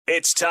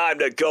It's time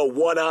to go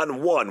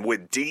one-on-one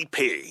with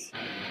DP.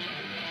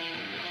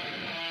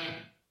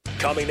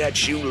 Coming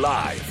at you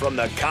live from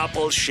the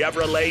Coppel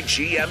Chevrolet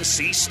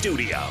GMC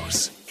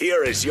studios.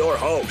 Here is your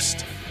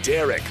host,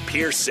 Derek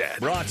Pearson.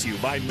 Brought to you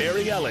by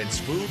Mary Ellen's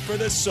Food for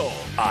the Soul.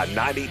 On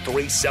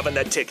 93.7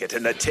 The Ticket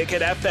and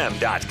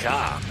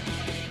theticketfm.com.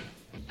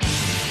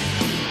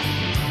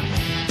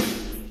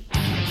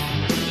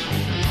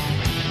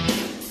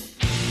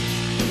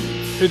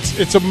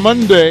 It's a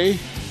Monday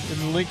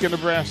in Lincoln,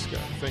 Nebraska.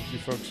 Thank you,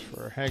 folks,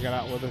 for hanging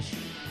out with us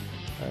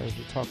as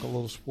we talk a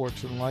little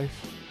sports and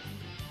life.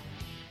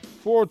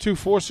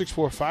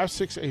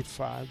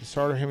 402-464-5685, the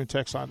Starter Heyman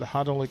text line, the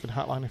Honda Lincoln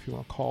hotline if you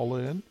want to call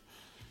in.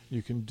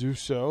 You can do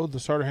so. The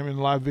Starter Heyman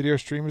live video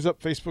stream is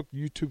up, Facebook,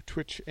 YouTube,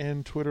 Twitch,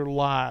 and Twitter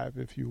live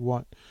if you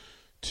want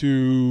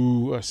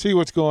to see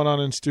what's going on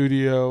in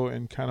studio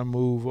and kind of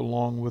move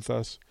along with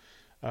us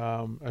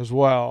as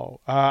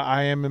well.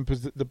 I am in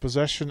the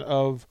possession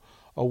of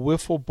a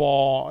wiffle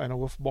ball and a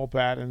wiffle ball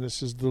bat, and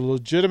this is the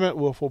legitimate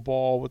wiffle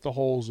ball with the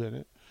holes in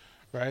it,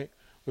 right?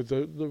 With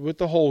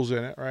the holes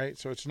in it, right?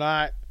 So it's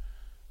not,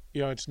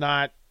 it's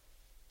not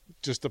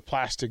just a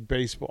plastic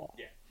baseball.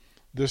 Yeah.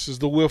 This is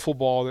the wiffle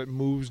ball that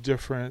moves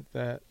different.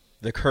 That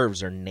the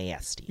curves are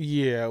nasty.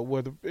 Yeah,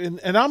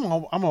 and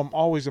I'm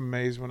always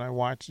amazed when I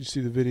watch. You see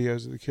the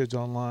videos of the kids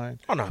online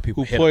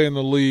who play in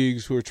the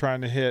leagues who are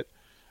trying to hit.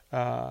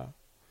 And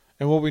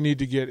what we need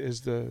to get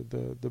is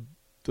the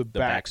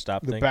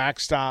backstop thing. The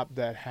backstop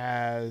that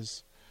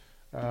has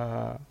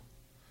a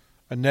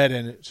net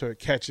in it, so it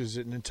catches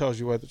it and it tells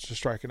you whether it's a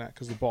strike or not,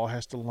 because the ball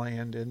has to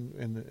land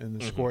in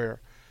the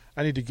square.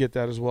 I need to get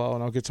that as well,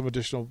 and I'll get some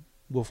additional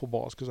wiffle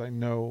balls because I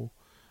know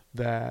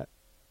that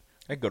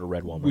I go to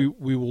Red Walmart.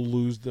 We will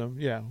lose them.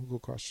 Yeah, we'll go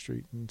across the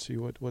street and see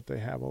what they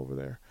have over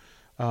there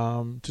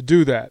to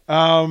do that.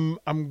 I'm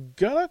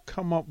gonna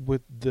come up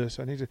with this.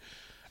 I need to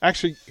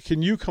actually.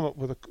 Can you come up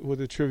with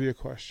a trivia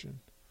question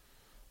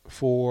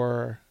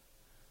for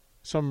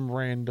some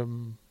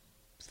random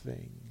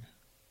thing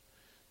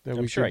that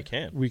I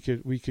can. We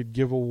could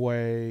give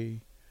away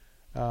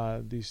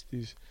these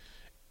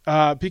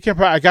Pecan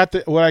pie.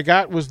 What I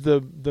got was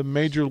the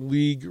Major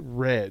League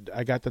red.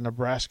 I got the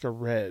Nebraska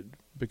red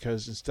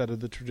because instead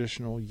of the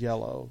traditional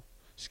yellow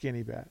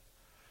skinny bat,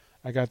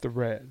 I got the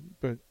red.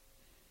 But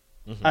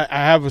I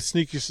have a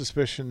sneaky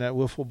suspicion that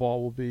wiffle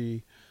ball will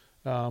be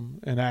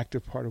an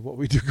active part of what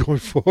we do going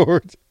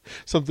forward.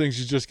 Some things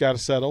you just got to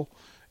settle.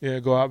 Yeah,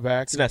 go out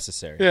back. It's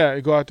necessary. Yeah,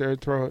 go out there and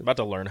throw it. I'm about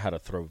to learn how to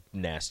throw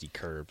nasty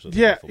curbs. With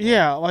yeah,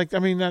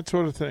 that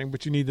sort of thing.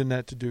 But you need the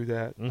net to do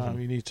that.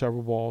 You need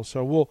several balls.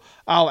 So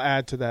I'll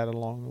add to that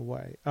along the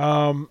way.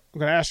 I'm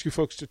going to ask you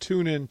folks to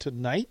tune in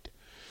tonight.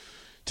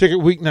 Ticket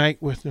weeknight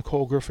with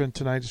Nicole Griffin.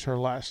 Tonight is her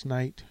last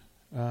night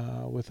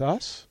with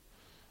us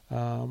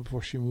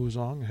before she moves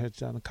on and heads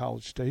down to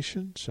College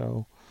Station.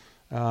 So,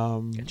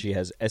 and she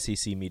has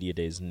SEC Media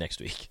Days next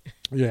week.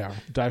 Yeah,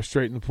 dive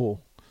straight in the pool.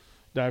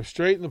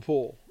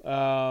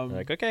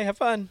 Okay, have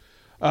fun.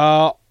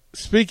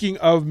 Speaking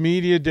of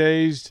media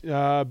days,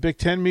 Big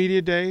Ten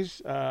media days,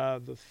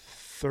 the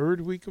third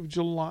week of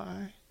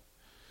July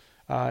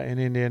in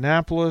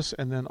Indianapolis,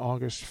 and then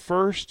August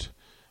 1st,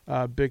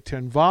 Big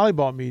Ten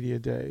volleyball media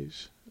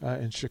days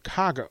in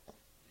Chicago.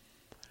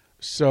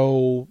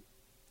 So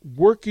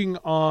working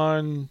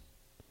on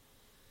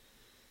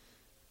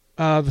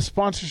the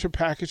sponsorship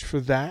package for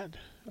that,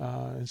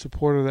 in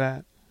support of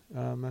that.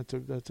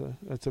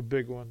 That's a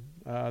big one.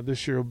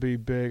 This year will be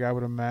big. I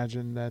would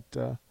imagine that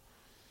there'll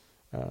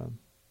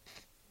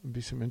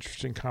be some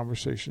interesting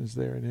conversations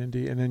there in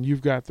Indy. And then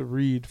you've got the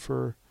read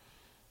for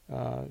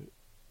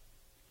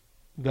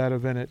that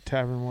event at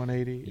Tavern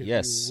 180. If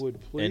you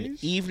would, please. An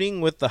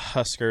evening with the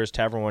Huskers,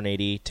 Tavern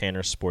 180,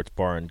 Tanner Sports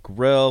Bar and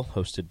Grill,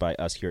 hosted by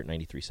us here at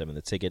 93.7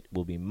 The Ticket,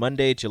 will be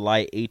Monday,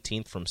 July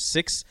 18th from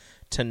 6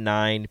 to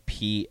 9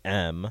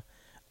 p.m.,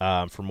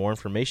 for more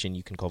information,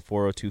 you can call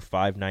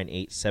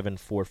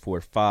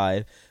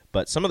 402-598-7445.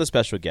 But some of the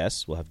special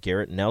guests will have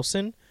Garrett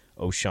Nelson,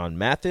 O'Shawn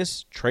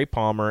Mathis, Trey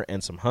Palmer,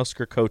 and some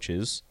Husker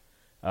coaches.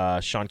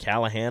 Sean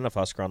Callahan of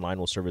Husker Online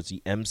will serve as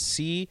the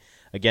MC.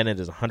 Again,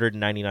 it is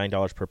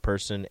 $199 per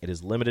person. It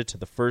is limited to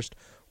the first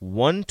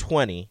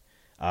 120,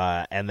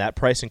 and that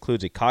price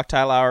includes a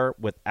cocktail hour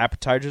with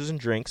appetizers and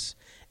drinks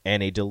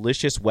and a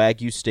delicious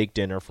Wagyu steak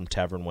dinner from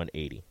Tavern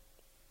 180.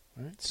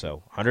 Right.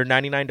 So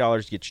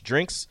 $199 to get your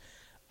drinks,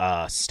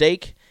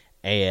 steak,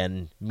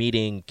 and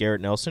meeting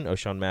Garrett Nelson,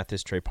 O'Shawn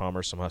Mathis, Trey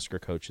Palmer, some Husker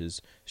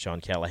coaches, Sean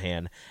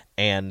Callahan,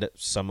 and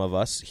some of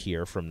us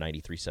here from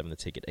 93.7 The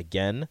Ticket.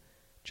 Again,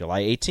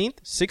 July 18th,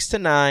 6 to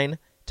 9,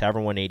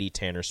 Tavern 180,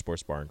 Tanner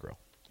Sports Bar and Grill.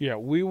 Yeah,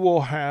 we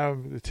will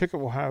have, the ticket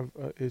will have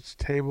its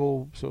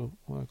table, so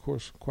of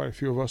course quite a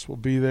few of us will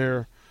be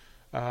there.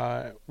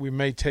 We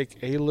may take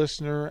a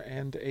listener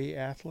and a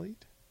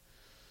athlete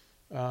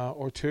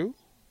or two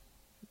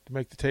to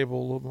make the table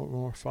a little bit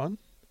more fun.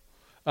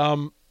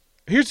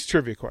 Here's a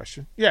trivia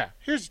question. Yeah,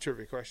 here's a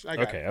trivia question.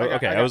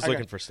 I was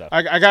looking for stuff.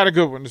 I got a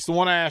good one. It's the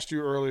one I asked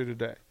you earlier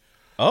today.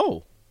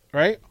 Oh.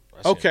 Right?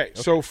 I see. Okay,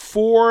 so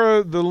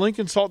for the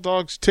Lincoln Salt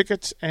Dogs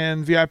tickets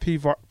and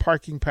VIP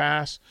parking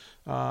pass,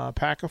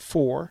 pack of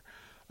 4,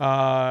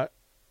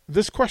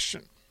 this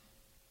question.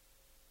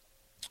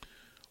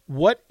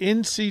 What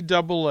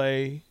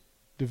NCAA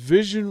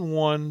Division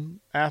I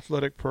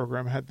athletic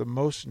program had the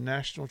most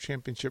national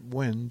championship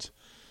wins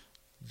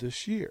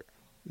this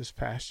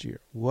past year?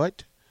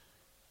 What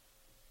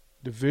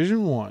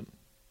Division I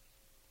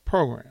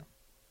program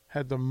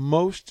had the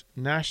most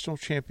national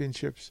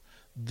championships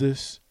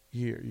this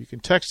year? You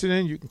can text it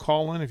in. You can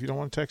call in. If you don't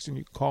want to text in,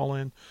 you can call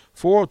in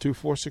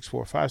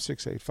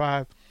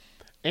 402-464-5685.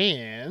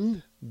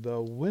 And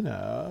the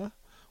winner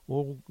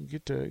will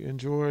get to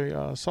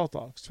enjoy Salt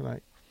Dogs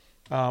tonight.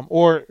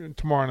 Or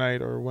tomorrow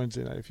night or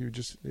Wednesday night if you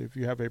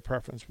have a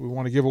preference. We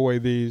want to give away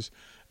these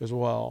as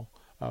well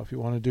if you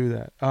want to do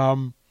that.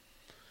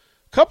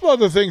 Couple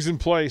other things in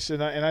place,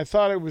 and I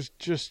thought it was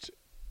just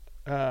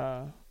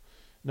no,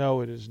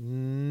 it is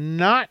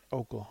not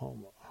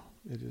Oklahoma.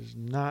 It is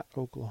not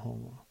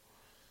Oklahoma.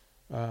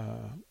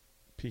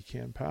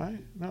 Pecan pie?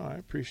 No, I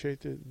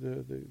appreciate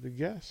the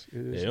guess.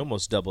 They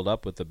almost doubled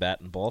up with the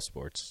bat and ball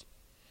sports.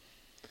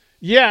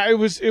 Yeah, it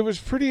was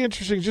pretty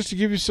interesting. Just to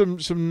give you some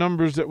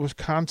numbers, that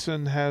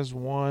Wisconsin has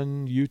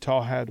 1,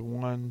 Utah had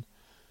 1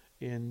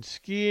 in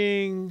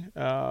skiing.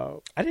 I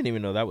didn't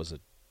even know that was a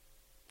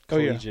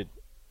collegiate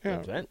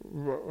event.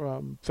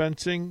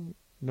 Fencing,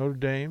 Notre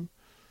Dame.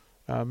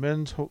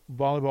 Men's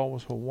volleyball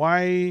was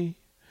Hawaii.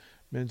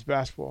 Men's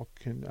basketball,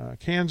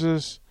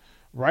 Kansas.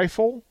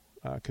 Rifle,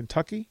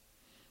 Kentucky.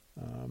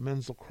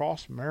 Men's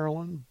lacrosse,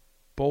 Maryland.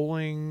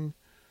 Bowling.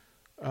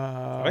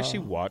 I actually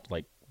watch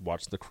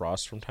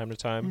lacrosse from time to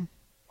time.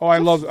 Oh, I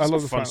love the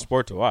the fun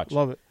sport to watch.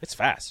 Love it. It's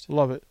fast.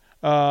 Love it.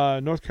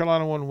 North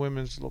Carolina won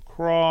women's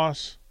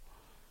lacrosse.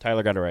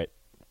 Tyler got it right.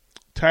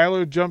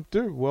 Tyler jumped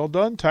through. Well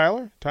done,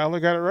 Tyler. Tyler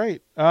got it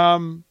right.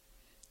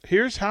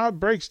 Here's how it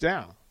breaks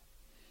down.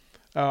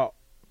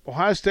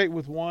 Ohio State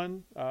with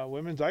 1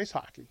 women's ice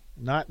hockey.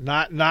 Not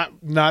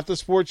the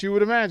sports you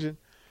would imagine.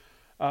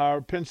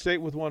 Penn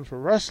State with 1 for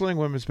wrestling.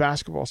 Women's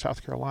basketball,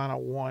 South Carolina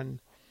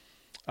 1.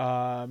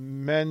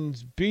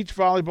 Men's beach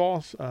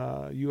volleyball,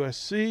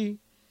 USC.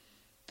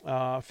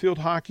 Field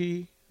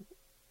hockey,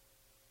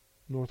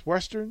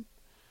 Northwestern.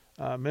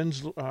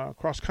 Men's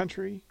cross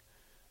country.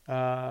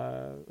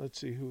 Let's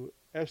see who.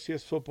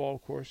 FCS football,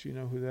 of course, you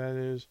know who that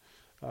is.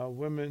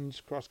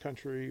 Women's cross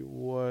country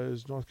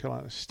was North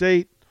Carolina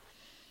State.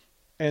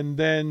 And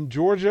then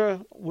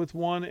Georgia with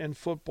 1 in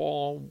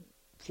football.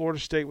 Florida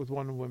State with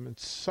 1 in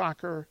women's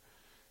soccer.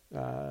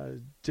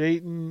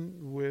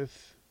 Dayton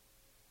with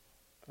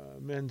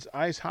men's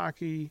ice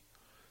hockey,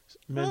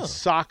 men's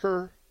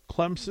soccer,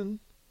 Clemson.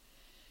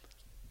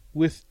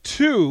 With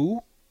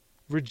 2,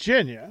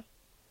 Virginia,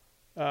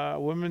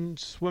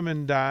 women's swim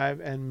and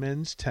dive and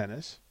men's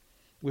tennis.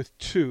 With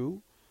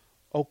 2,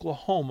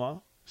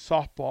 Oklahoma,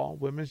 softball,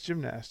 women's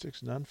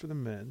gymnastics, none for the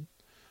men.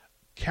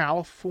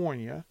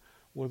 California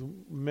with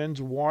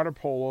men's water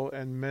polo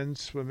and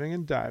men's swimming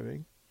and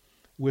diving.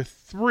 With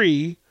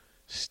 3,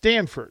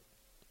 Stanford,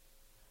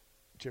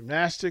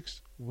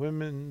 gymnastics,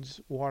 women's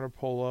water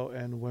polo,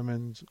 and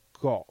women's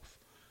golf.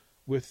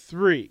 With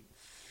 3,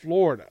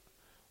 Florida,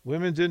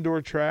 women's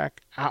indoor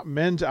track,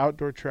 men's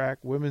outdoor track,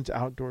 women's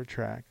outdoor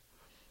track.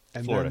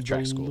 And Florida then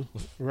track school.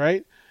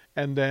 Right?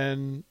 And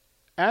then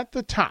at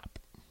the top,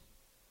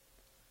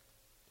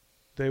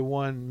 they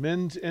won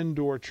men's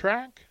indoor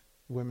track,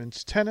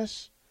 women's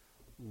tennis,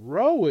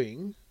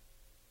 rowing,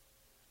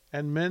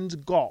 and men's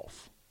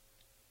golf.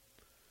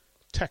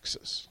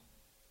 Texas.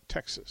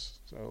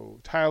 So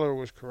Tyler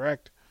was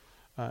correct.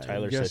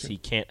 Tyler says he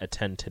can't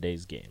attend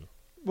today's game.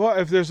 Well,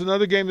 if there's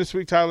another game this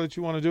week, Tyler, that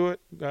you want to do it,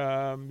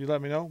 you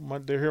let me know.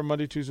 They're here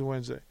Monday, Tuesday,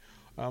 Wednesday.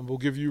 We'll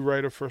give you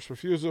right of first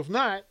refusal. If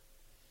not,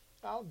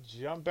 I'll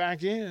jump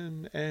back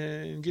in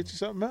and get you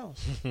something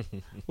else.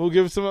 We'll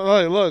give it some.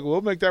 Hey, look,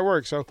 we'll make that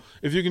work. So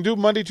if you can do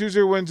Monday,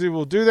 Tuesday, or Wednesday,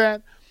 we'll do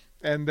that.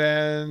 And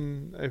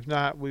then if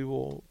not, we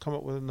will come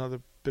up with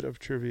another bit of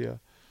trivia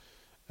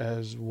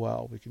as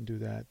well. We can do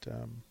that.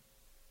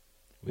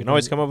 We can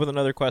always come up with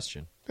another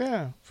question.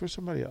 Yeah, for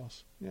somebody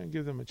else. Yeah,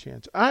 give them a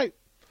chance. All right.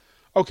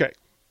 Okay.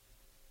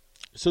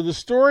 So the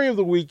story of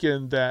the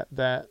weekend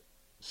that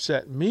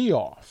set me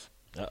off.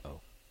 Uh-oh.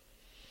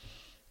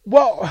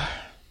 Well,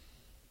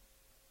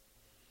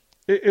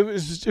 it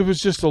was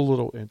just a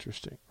little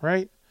interesting,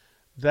 right?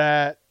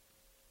 That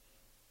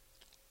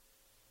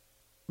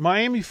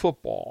Miami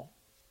football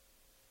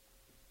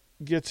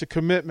gets a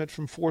commitment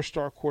from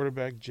 4-star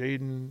quarterback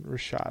Jaden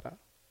Rashada,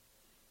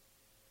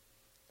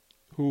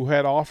 who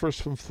had offers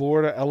from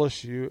Florida,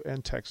 LSU,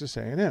 and Texas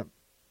A&M.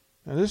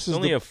 And this is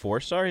only a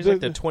 4-star. He's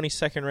like the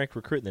 22nd ranked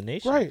recruit in the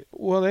nation. Right.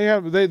 Well,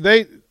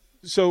 they.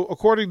 So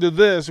according to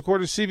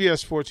CBS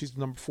Sports, he's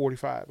number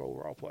 45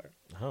 overall player.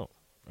 Oh,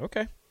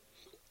 okay.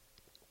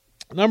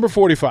 Number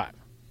 45.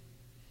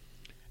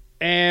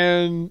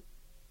 And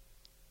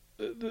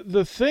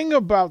the thing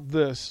about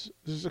this,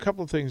 there's a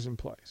couple of things in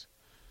place.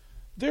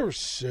 There was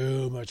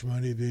so much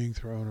money being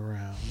thrown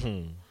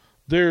around.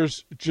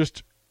 There's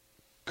just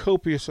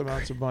copious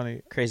amounts of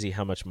money. Crazy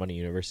how much money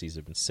universities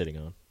have been sitting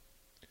on.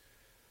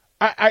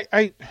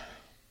 I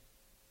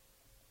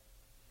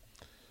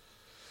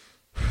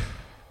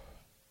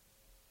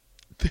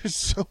there's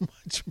so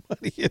much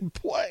money in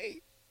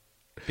play.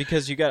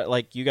 Because you got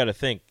to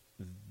think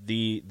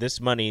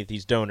this money,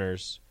 these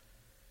donors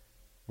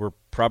were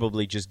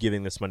probably just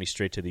giving this money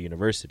straight to the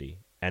university,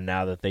 and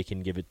now that they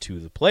can give it to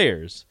the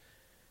players,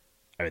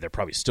 I mean, they're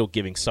probably still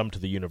giving some to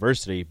the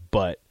university,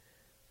 but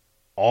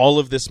all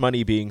of this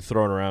money being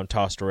thrown around,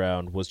 tossed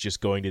around, was just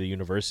going to the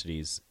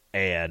universities,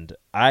 and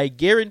I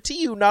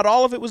guarantee you not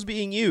all of it was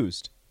being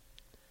used.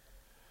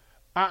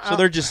 So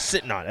they're just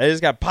sitting on it. They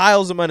just got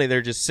piles of money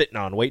they're just sitting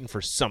on, waiting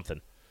for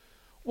something.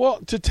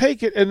 Well, to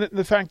take it, and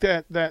the fact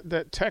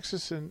that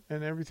Texas and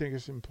everything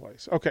is in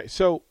place. Okay,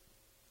 so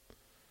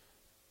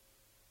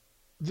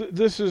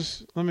this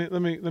is let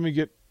me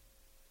get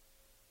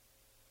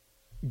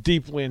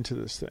deeply into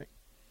this thing.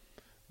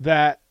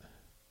 That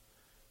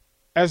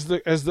as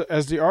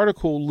the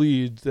article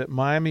leads, that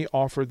Miami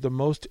offered the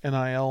most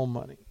NIL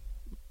money,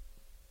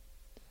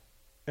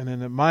 and then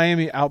that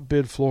Miami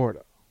outbid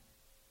Florida.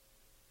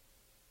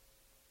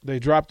 They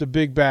dropped the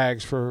big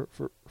bags for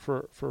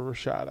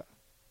Rashada.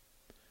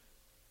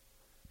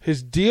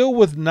 His deal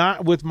with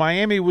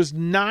Miami was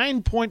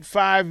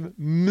 $9.5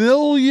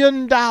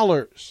 million.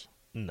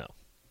 No.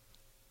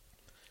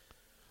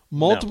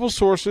 Multiple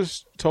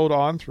sources told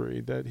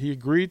On3 that he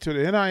agreed to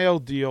the NIL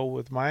deal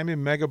with Miami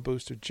mega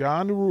booster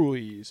John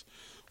Ruiz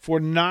for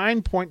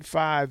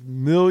 $9.5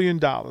 million.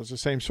 The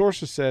same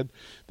sources said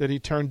that he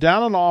turned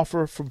down an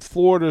offer from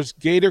Florida's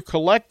Gator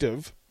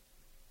Collective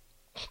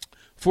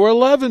for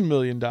 $11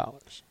 million.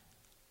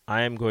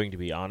 I am going to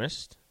be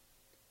honest.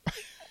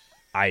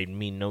 I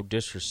mean no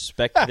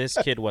disrespect to this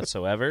kid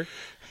whatsoever,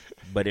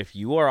 but if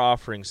you are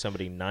offering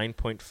somebody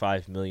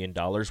 $9.5 million,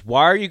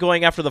 why are you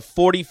going after the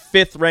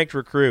 45th ranked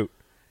recruit?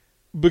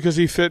 Because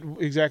he fit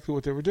exactly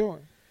what they were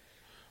doing.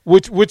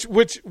 Which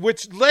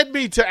led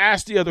me to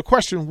ask the other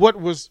question, what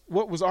was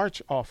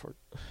Arch offered?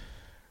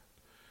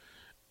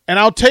 And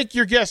I'll take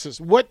your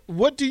guesses.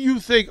 What do you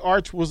think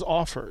Arch was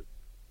offered?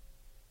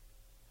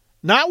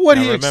 Not what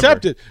he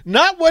accepted.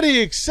 Not what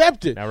he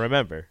accepted. Now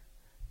remember,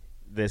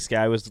 this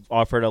guy was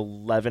offered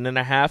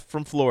 11.5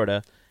 from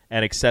Florida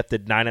and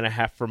accepted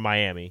 9.5 from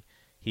Miami.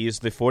 He is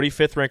the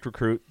 45th ranked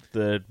recruit,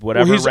 the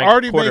whatever he's ranked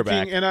already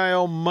quarterback. making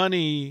NIL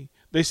money.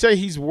 They say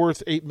he's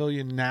worth $8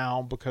 million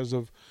now because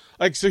of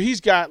so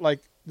he's got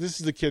this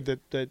is the kid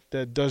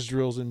that does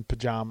drills in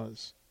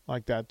pajamas.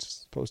 Like that's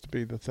supposed to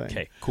be the thing.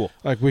 Okay, cool.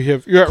 Like we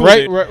have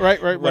right.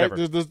 Whatever.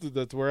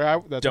 That's where I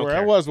care.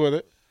 I was with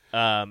it.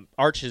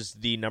 Arch is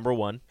the number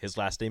one. His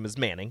last name is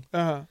Manning.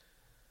 Uh-huh.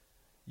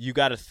 You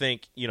got to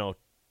think,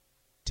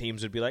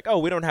 teams would be like, "Oh,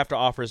 we don't have to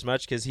offer as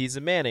much because he's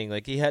a Manning."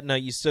 Like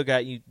you still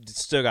got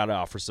to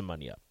offer some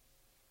money up.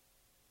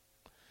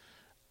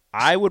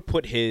 I would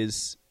put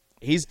he's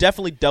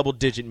definitely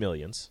double-digit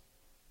millions.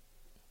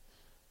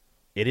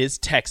 It is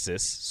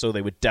Texas, so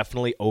they would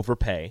definitely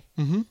overpay.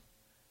 Mm-hmm.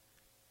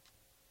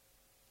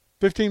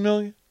 $15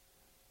 million.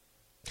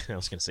 I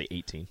was going to say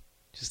 18,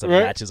 just to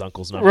match his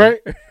uncle's number.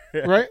 Right,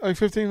 right, like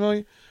 $15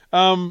 million.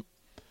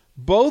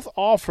 Both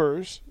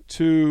offers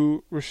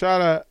to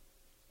Rashada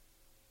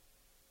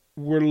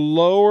were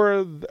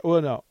lower.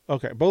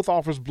 Both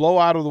offers blow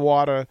out of the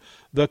water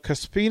the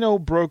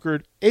Caspino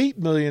brokered $8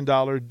 million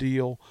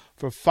deal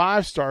for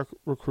 5-star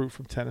recruit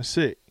from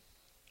Tennessee.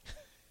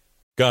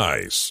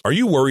 Guys, are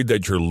you worried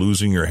that you're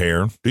losing your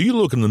hair? Do you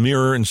look in the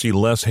mirror and see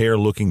less hair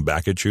looking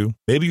back at you?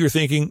 Maybe you're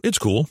thinking, it's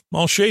cool,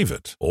 I'll shave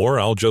it. Or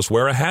I'll just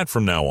wear a hat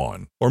from now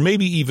on. Or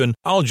maybe even,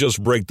 I'll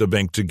just break the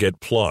bank to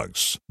get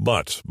plugs.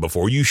 But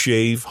before you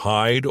shave,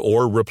 hide,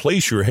 or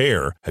replace your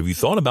hair, have you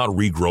thought about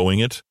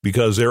regrowing it?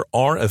 Because there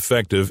are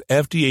effective,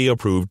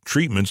 FDA-approved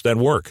treatments that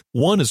work.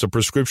 One is a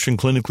prescription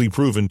clinically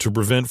proven to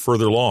prevent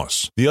further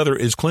loss. The other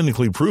is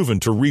clinically proven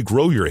to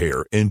regrow your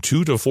hair in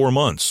 2 to 4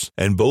 months.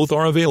 And both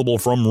are available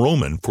from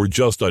Roman for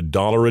just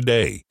 $1 a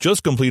day.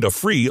 Just complete a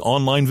free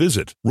online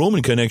visit.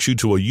 Roman connects you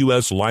to a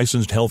U.S.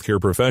 licensed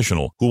healthcare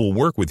professional who will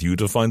work with you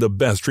to find the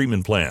best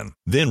treatment plan.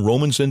 Then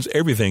Roman sends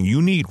everything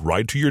you need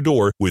right to your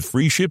door with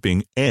free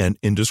shipping and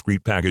in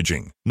discreet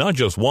packaging. Not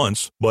just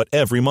once, but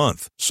every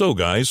month. So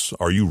guys,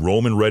 are you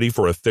Roman ready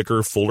for a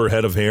thicker, fuller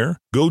head of hair?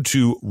 Go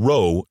to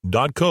ro.co/regrow.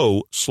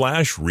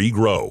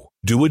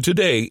 Do it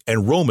today,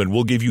 and Roman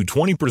will give you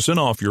 20%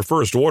 off your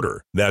first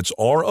order. That's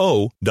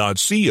ro.co/regrow.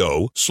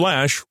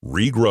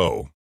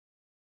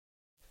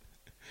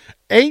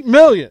 $8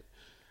 million.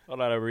 Hold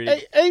on, I'm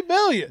reading. $8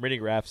 million. I'm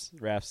reading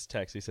Raph's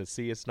text. He says,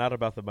 "See, it's not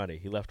about the money.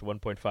 He left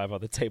 1.5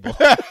 on the table."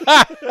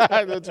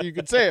 That's you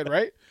can say it,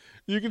 right?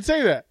 You can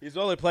say that. He's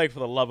only playing for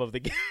the love of the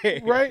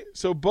game, right?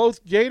 So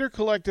both Gator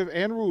Collective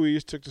and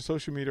Ruiz took to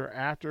social media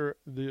after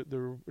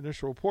the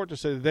initial report to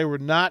say that they were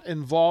not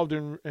involved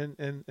in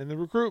the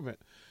recruitment.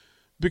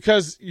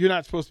 Because you're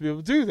not supposed to be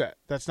able to do that.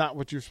 That's not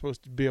what you're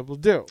supposed to be able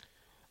to do.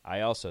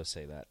 I also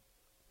say that.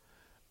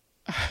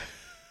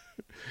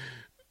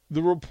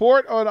 The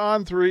report on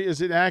On3 is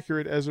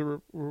inaccurate as it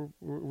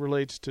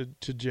relates to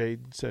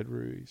Jade, said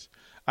Ruiz.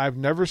 I've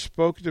never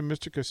spoken to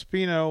Mr.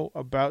 Caspino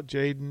about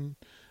Jaden.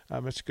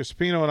 Mr.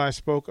 Caspino and I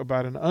spoke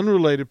about an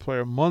unrelated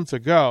player months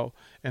ago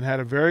and had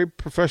a very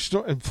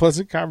professional and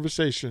pleasant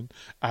conversation.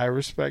 I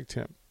respect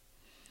him.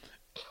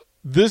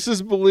 This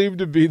is believed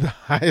to be the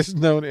highest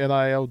known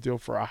NIL deal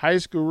for a high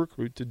school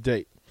recruit to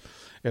date.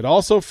 It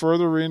also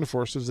further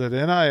reinforces that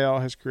NIL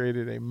has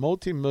created a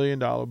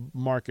multi-million-dollar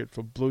market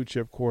for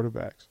blue-chip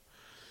quarterbacks.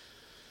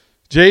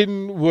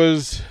 Jaden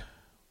was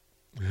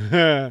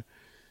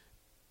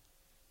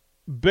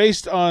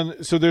based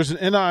on – so there's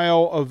an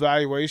NIL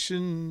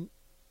evaluation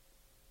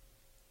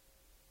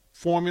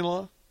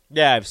formula.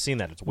 Yeah, I've seen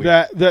that. It's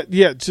weird.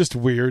 It's just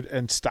weird,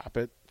 and stop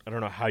it. I don't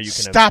know how you can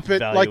stop it.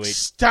 evaluate. Like,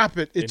 stop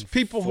it. It's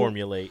people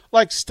formulate.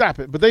 Like, stop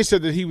it. But they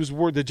said that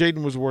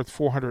Jaden was worth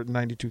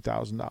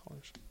 $492,000.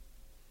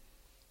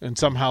 And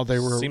somehow they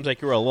were. Seems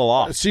like you were a little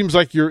off. It seems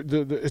like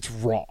it's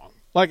wrong.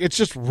 Like, it's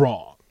just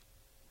wrong.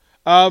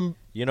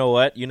 You know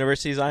what?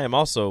 Universities I am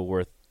also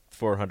worth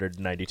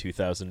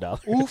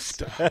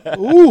 $492,000.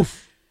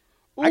 Oof.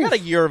 I got a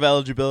year of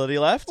eligibility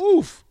left.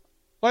 Oof.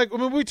 Like, I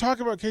mean, we talk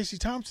about Casey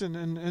Thompson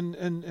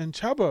and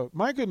Chuba.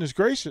 My goodness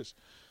gracious.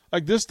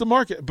 Like, this is the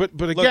market. But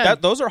again.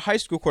 Look, those are high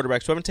school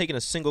quarterbacks who haven't taken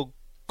a single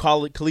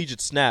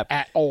collegiate snap.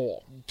 At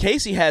all.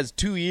 Casey has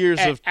 2 years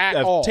of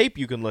tape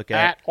you can look at.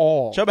 At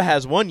all. Chuba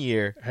has 1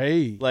 year.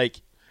 Hey.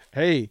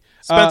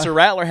 Spencer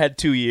Rattler had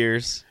 2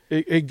 years.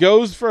 It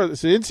goes further.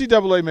 So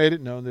NCAA made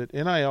it known that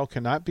NIL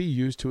cannot be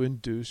used to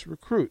induce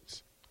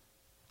recruits.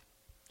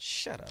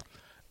 Shut up.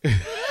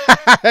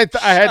 I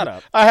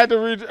had to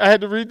read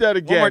that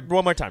again.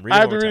 One more time. I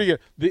had to read it again.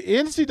 The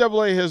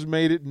NCAA has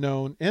made it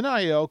known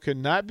NIL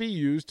cannot be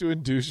used to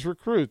induce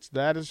recruits.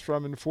 That is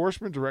from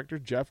Enforcement Director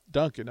Jeff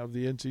Duncan of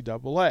the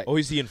NCAA. Oh,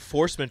 he's the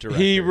enforcement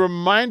director. He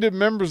reminded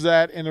members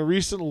that in a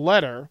recent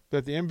letter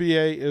that the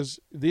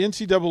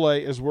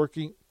NCAA is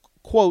working,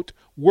 quote,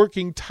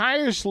 working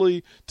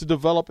tirelessly to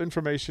develop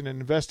information and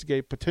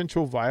investigate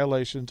potential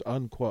violations,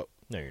 unquote.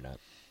 No, you're not.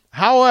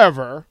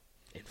 However,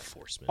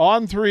 enforcement.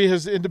 On3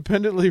 has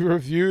independently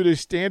reviewed a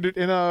standard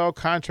NIL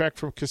contract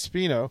from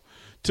Caspino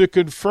to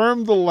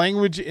confirm the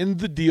language in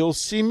the deal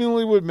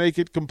seemingly would make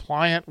it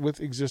compliant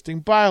with existing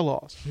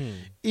bylaws.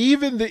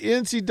 Even the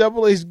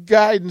NCAA's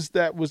guidance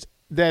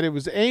that it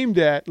was aimed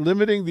at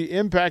limiting the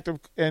impact of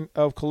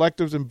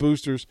collectives and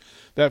boosters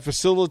that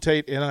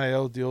facilitate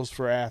NIL deals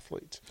for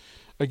athletes.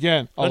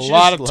 Again, a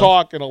lot of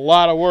talk and a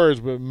lot of words,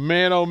 but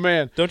man, oh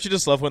man. Don't you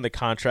just love when the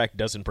contract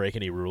doesn't break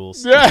any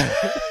rules? Yeah.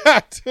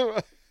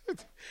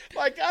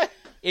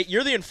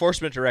 You're the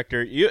enforcement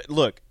director.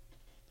 Look,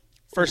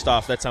 first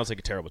off, that sounds like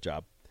a terrible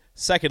job.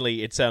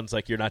 Secondly, it sounds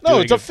like you're not doing.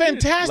 No, it's a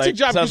fantastic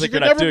job. Sounds like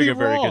you're not doing a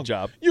very good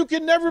job. You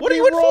can never be wrong. What are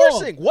you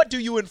enforcing? What do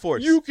you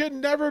enforce? You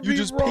can never be wrong.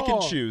 You just pick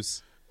and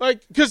choose.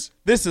 Like, because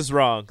this is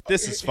wrong.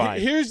 This is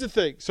fine. Here's the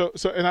thing. So,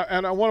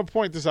 and I want to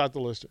point this out to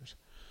listeners.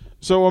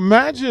 So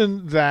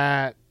imagine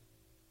that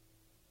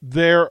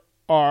there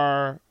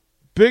are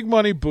big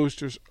money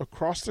boosters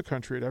across the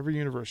country at every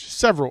university.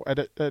 Several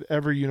at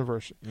every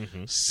university.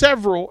 Mm-hmm.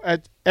 Several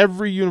at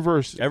every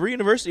university. Every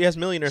university has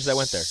millionaires that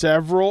went there.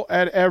 Several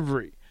at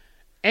every.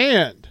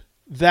 And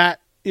that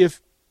if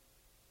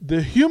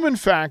the human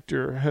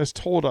factor has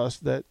told us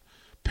that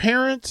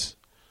parents,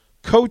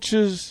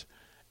 coaches,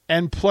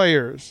 and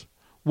players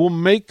will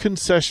make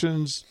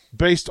concessions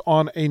based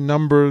on a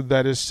number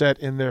that is set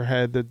in their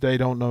head that they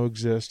don't know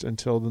exists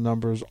until the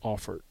number is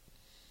offered.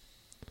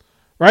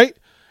 Right?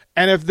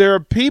 And if there are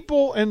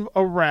people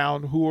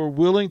around who are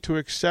willing to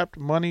accept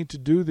money to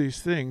do these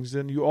things,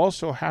 then you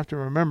also have to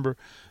remember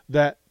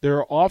that there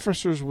are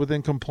officers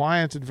within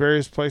compliance in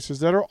various places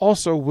that are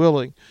also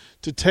willing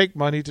to take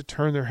money to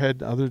turn their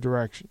head in other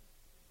direction.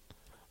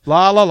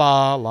 La la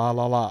la la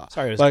la la.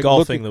 Sorry, I was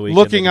golfing the weekend.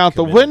 Looking out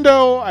the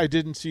window, I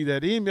didn't see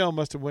that email.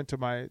 Must have went to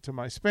my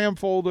spam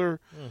folder.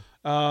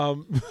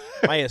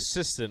 My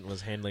assistant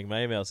was handling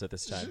my emails at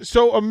this time.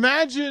 So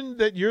imagine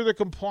that you're the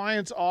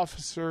compliance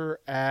officer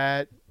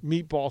at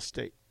Meatball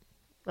State,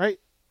 right?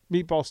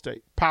 Meatball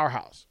State,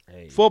 powerhouse,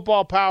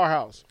 football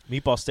powerhouse.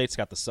 Meatball State's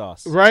got the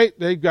sauce, right?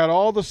 They've got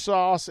all the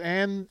sauce,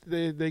 and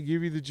they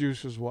give you the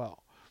juice as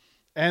well.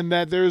 And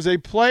that there's a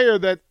player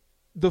that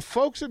the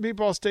folks at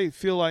Meatball State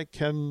feel like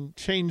can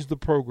change the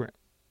program,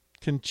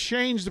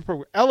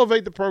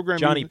 elevate the program.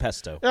 Johnny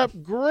Pesto. Yep,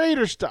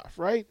 greater stuff,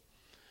 right?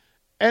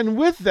 And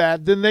with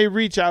that, then they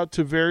reach out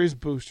to various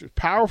boosters,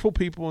 powerful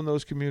people in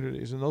those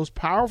communities, and those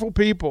powerful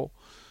people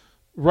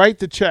write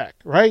the check,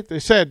 right? They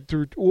said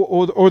through,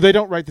 or they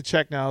don't write the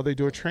check now. They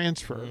do a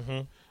transfer,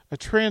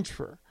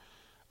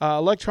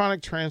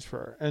 electronic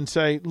transfer, and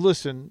say,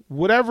 listen,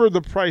 whatever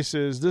the price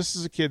is, this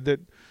is a kid that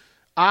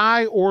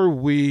I or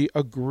we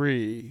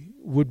agree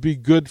would be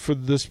good for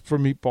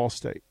Meatball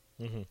State,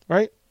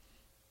 right?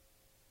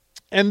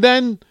 And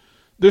then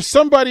there's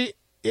somebody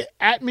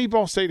at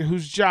Meatball State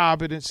whose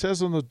job, and it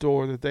says on the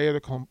door that they are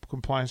the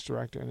compliance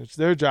director, and it's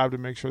their job to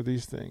make sure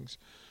these things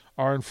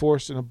are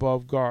enforced and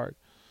above guard.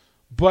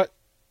 But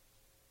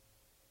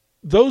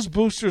those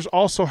boosters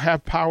also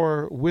have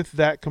power with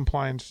that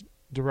compliance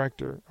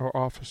director or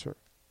officer.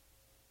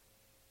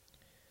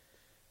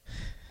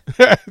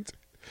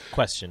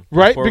 Question.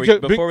 Right?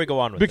 Before we go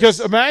on with because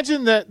this.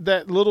 imagine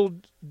that little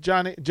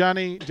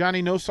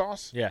Johnny No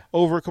Sauce Yeah.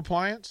 over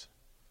compliance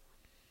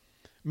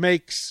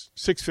makes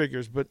six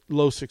figures, but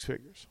low six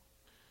figures.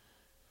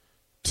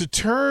 To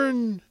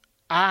turn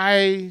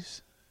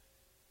eyes,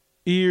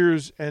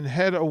 ears, and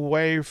head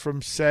away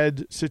from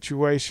said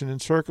situation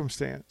and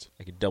circumstance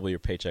I could double your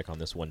paycheck on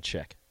this one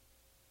check.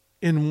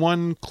 in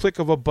one click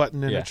of a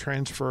button in Yeah. a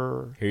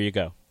transfer. Here you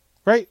go.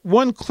 Right?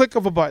 One click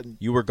of a button.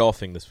 You were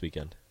golfing this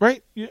weekend.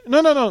 Right?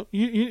 No.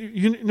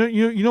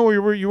 You know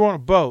where you're on a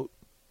boat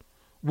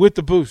with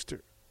the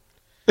booster.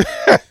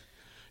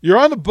 You're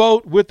on the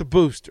boat with the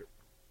booster.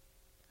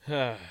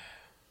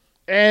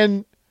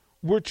 And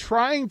we're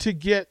trying to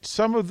get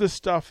some of this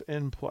stuff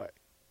in play.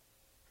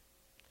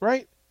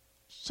 Right?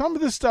 Some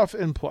of this stuff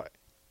in play.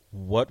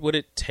 What would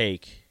it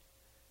take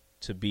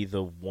to be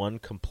the one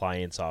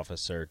compliance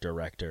officer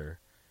director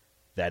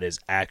that is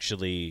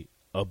actually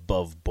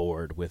above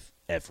board with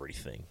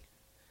everything?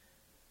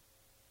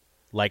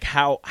 Like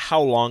how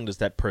long does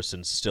that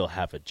person still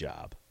have a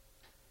job?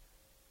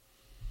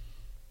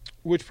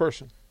 Which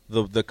person?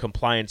 The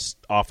compliance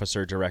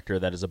officer director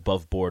that is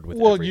above board with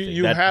Well, everything.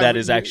 you that, have- that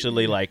is you-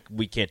 actually like,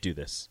 we can't do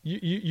this.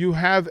 You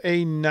have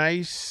a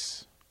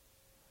nice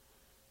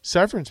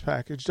severance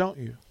package, don't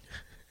you?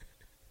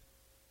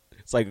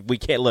 It's like, we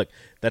can't look.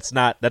 That's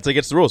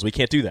against the rules. We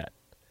can't do that.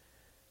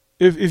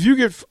 If you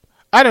get,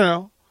 I don't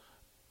know,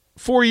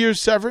 4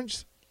 years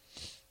severance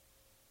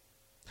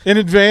in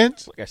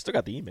advance. Look, I still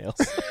got the emails.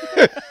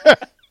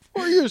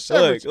 4 years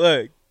severance.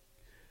 Look.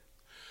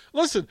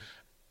 Listen,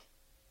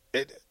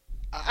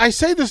 I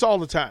say this all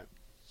the time.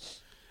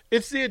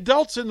 It's the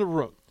adults in the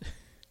room.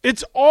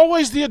 It's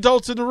always the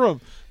adults in the room.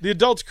 The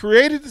adults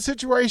created the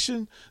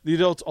situation. The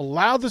adults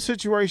allowed the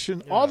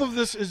situation. Yeah. All of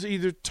this is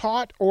either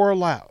taught or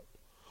allowed.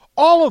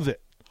 All of it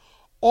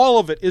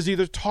is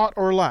either taught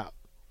or allowed.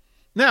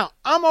 Now,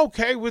 I'm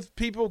okay with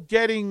people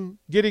getting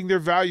their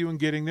value and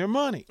getting their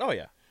money. Oh,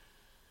 yeah.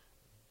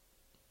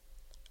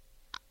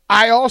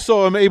 I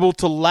also am able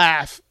to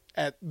laugh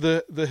at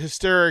the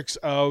hysterics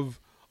of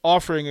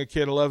offering a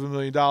kid $11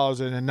 million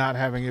and then not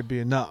having it be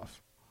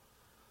enough.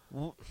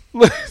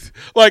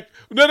 Like,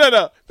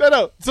 no.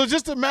 So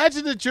just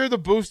imagine that you're the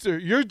booster.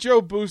 You're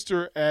Joe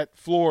Booster at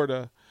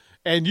Florida,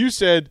 and you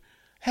said,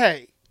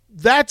 hey,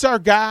 that's our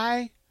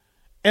guy,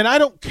 and I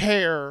don't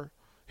care.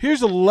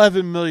 Here's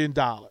 $11 million.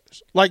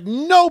 Like,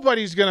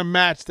 nobody's going to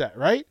match that,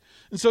 right?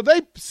 And so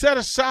they set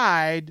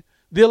aside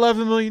the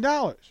 $11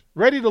 million,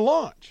 ready to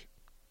launch.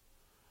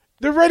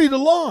 They're ready to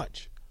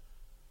launch.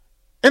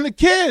 And the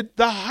kid,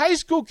 the high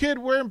school kid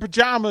wearing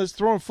pajamas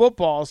throwing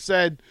football,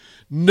 said,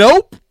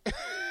 nope.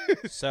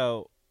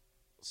 So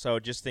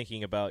just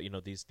thinking about,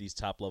 these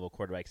top level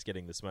quarterbacks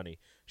getting this money.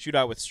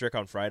 Shootout with Strick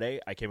on Friday,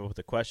 I came up with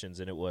the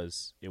questions, and it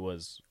was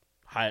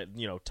high,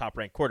 top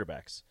ranked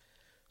quarterbacks.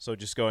 So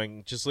just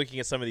looking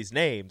at some of these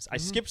names, I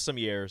skipped some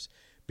years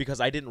because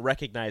I didn't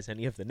recognize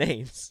any of the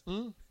names.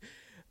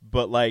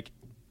 But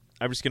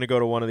I'm just gonna go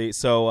to one of these.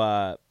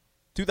 So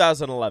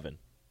 2011,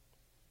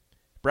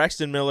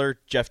 Braxton Miller,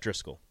 Jeff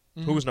Driscoll.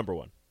 Who was number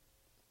one?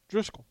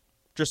 Driscoll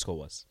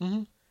was.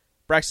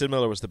 Braxton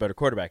Miller was the better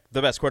quarterback,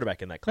 the best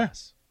quarterback in that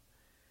class.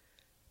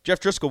 Jeff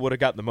Driscoll would have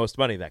gotten the most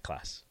money in that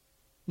class.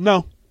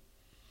 No,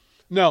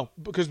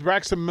 because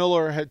Braxton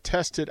Miller had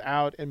tested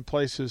out in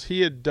places.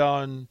 He had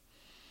done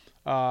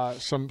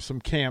some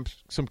camp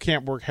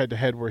work head to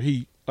head where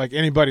he, like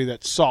anybody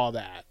that saw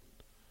that.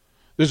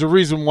 There's a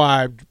reason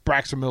why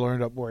Braxton Miller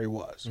ended up where he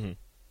was.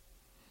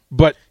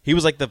 But he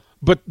was like the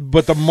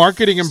the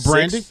marketing and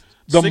branding,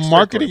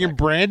 sixth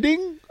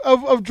branding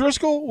of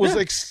Driscoll was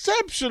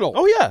exceptional.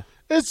 Oh yeah.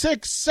 It's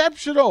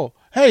exceptional.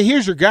 Hey,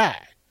 here's your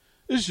guy.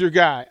 This is your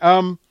guy.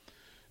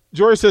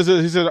 Jory says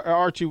that he said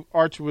Archie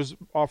was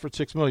offered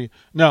 $6 million.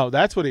 No,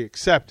 that's what he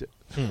accepted.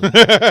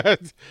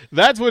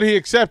 That's what he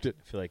accepted.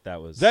 I feel like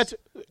that's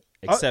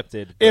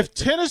accepted. If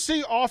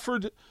Tennessee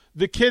offered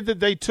the kid that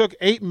they took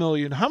 $8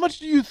 million, how much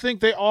do you think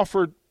they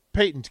offered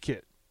Peyton's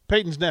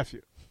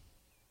nephew?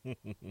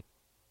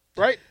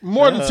 Right?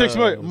 More than $6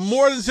 million.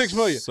 More than $6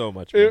 million. So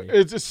much money.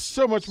 It's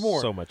so much more.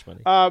 So much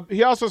money.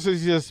 He also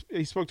says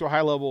he spoke to a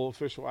high-level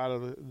official out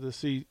of the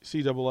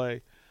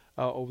CAA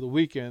over the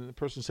weekend. The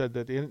person said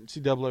that the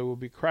NCAA will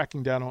be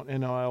cracking down on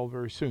NIL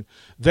very soon.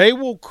 They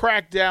will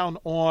crack down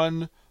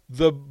on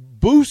the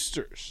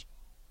boosters.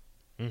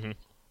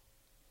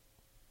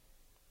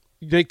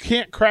 They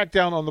can't crack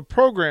down on the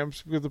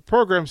programs because the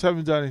programs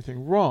haven't done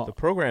anything wrong. The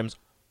programs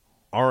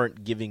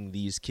aren't giving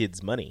these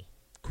kids money,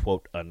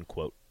 quote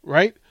unquote.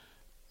 Right?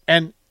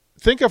 And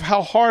think of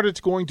how hard it's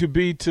going to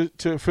be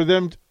for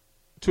them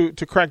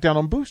to crack down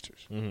on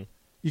boosters.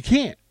 You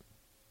can't.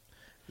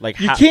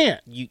 You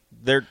can't.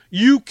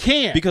 You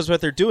can't, because what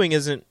they're doing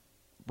isn't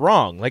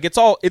wrong. Like it's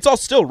all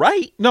still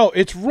right. No,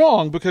 it's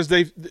wrong because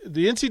the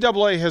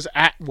NCAA has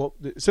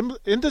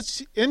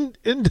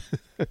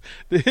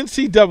the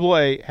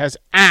NCAA has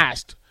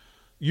asked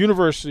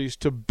universities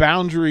to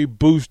boundary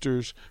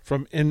boosters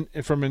from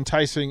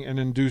enticing and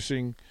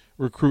inducing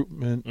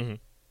recruitment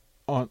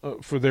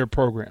for their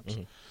programs.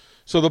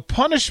 So the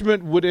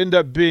punishment would end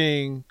up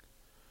being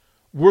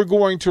we're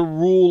going to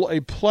rule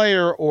a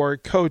player or a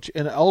coach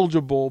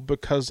ineligible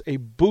because a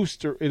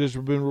booster, it has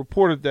been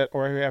reported that,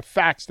 or we have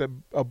facts that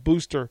a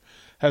booster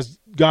has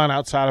gone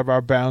outside of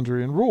our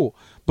boundary and rule.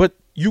 But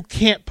you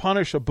can't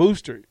punish a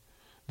booster.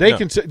 They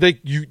can say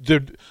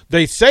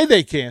they say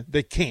they can.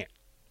 They can't.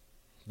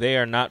 They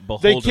are not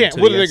beholden They can't.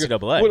 to the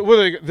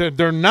NCAA.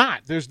 They're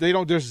not.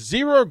 There's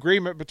zero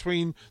agreement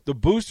between the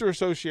Booster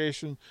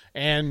Association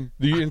and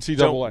the NCAA.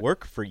 Don't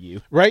work for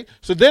you. Right?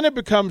 So then it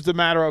becomes the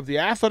matter of the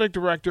athletic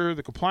director,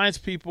 the compliance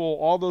people,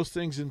 all those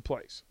things in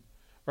place.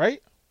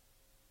 Right?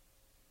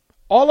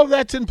 All of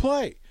that's in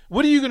play.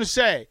 What are you going to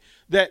say?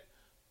 That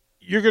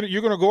you're going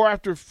to go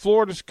after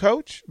Florida's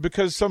coach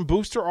because some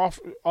booster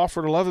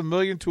offered $11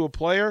 million to a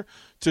player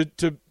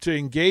to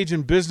engage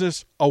in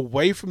business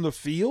away from the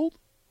field?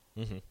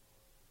 Mm-hmm.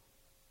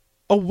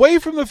 Away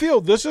from the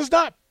field. This is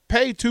not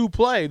pay to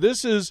play.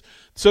 This is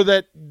so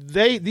that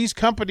these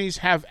companies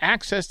have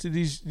access to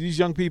these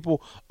young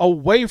people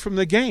away from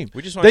the game.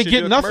 We just want they you to get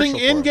do a nothing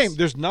commercial in for us. game.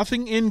 There's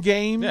nothing in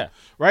game. Yeah.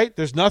 Right?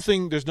 There's no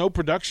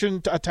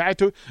production attached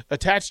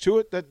to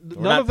it. That We're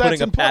none not of that's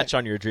putting a in play. patch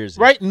on your jersey.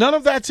 Right? None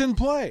of that's in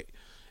play.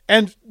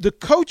 And the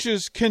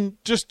coaches can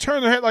just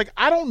turn their head like,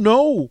 I don't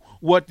know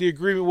what the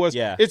agreement was.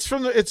 Yeah. It's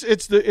from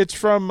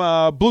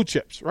Blue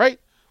Chips, right?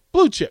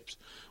 Blue Chips.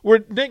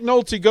 Where Nick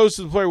Nolte goes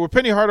to the player, where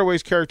Penny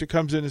Hardaway's character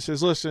comes in and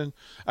says, listen,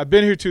 I've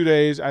been here 2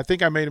 days. I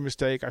think I made a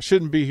mistake. I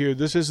shouldn't be here.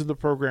 This isn't the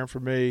program for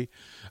me.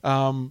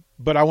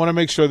 But I want to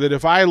make sure that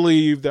if I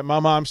leave, that my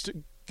mom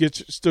still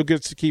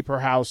gets to keep her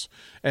house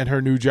and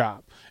her new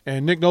job.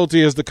 And Nick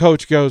Nolte, as the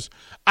coach, goes,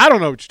 I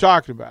don't know what you're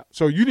talking about.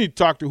 So you need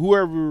to talk to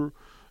whoever.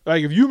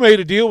 Like, if you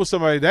made a deal with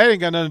somebody, that ain't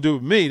got nothing to do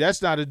with me.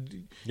 That's not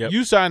Yep.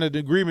 You signed an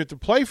agreement to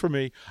play for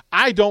me.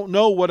 I don't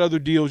know what other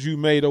deals you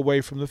made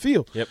away from the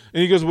field. Yep.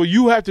 And he goes, well,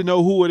 you have to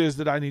know who it is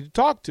that I need to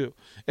talk to.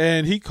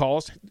 And he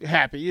calls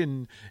Happy,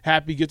 and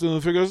Happy gets on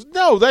the phone and goes,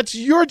 no, that's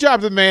your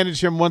job to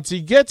manage him once he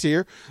gets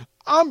here.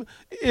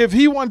 If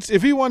he wants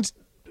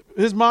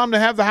his mom to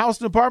have the house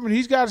and apartment,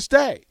 he's got to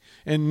stay.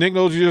 And Nick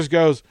Nolte just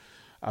goes,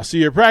 I'll see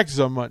you at practice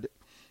on Monday.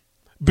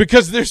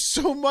 Because there's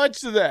so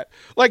much to that.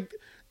 Like,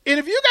 and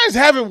if you guys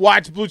haven't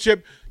watched Blue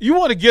Chip, you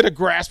want to get a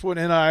grasp on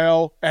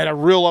NIL at a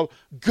real level,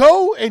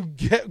 go and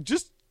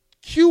just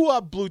queue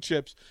up Blue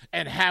Chips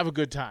and have a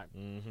good time.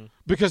 Mm-hmm.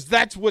 Because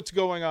that's what's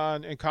going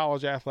on in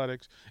college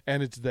athletics,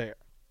 and it's there.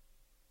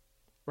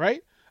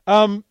 Right?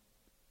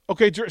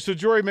 Okay, so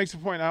Jory makes a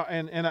point,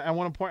 and I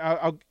want to point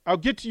out, I'll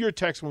get to your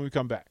text when we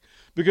come back,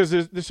 because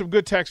there's some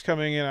good text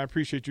coming in. I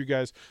appreciate you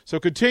guys. So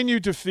continue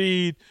to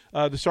feed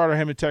the Starter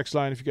Hammond text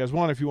line if you guys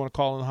want. If you want to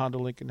call in the Honda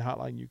Lincoln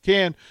hotline, you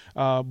can.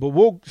 But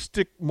we'll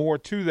stick more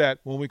to that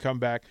when we come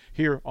back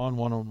here on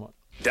One on One.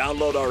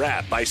 Download our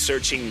app by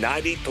searching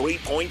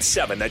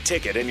 93.7 The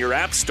Ticket in your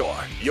app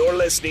store. You're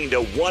listening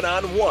to One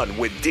on One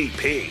with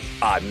DP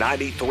on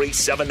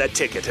 93.7 The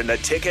Ticket and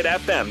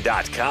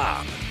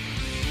theticketfm.com.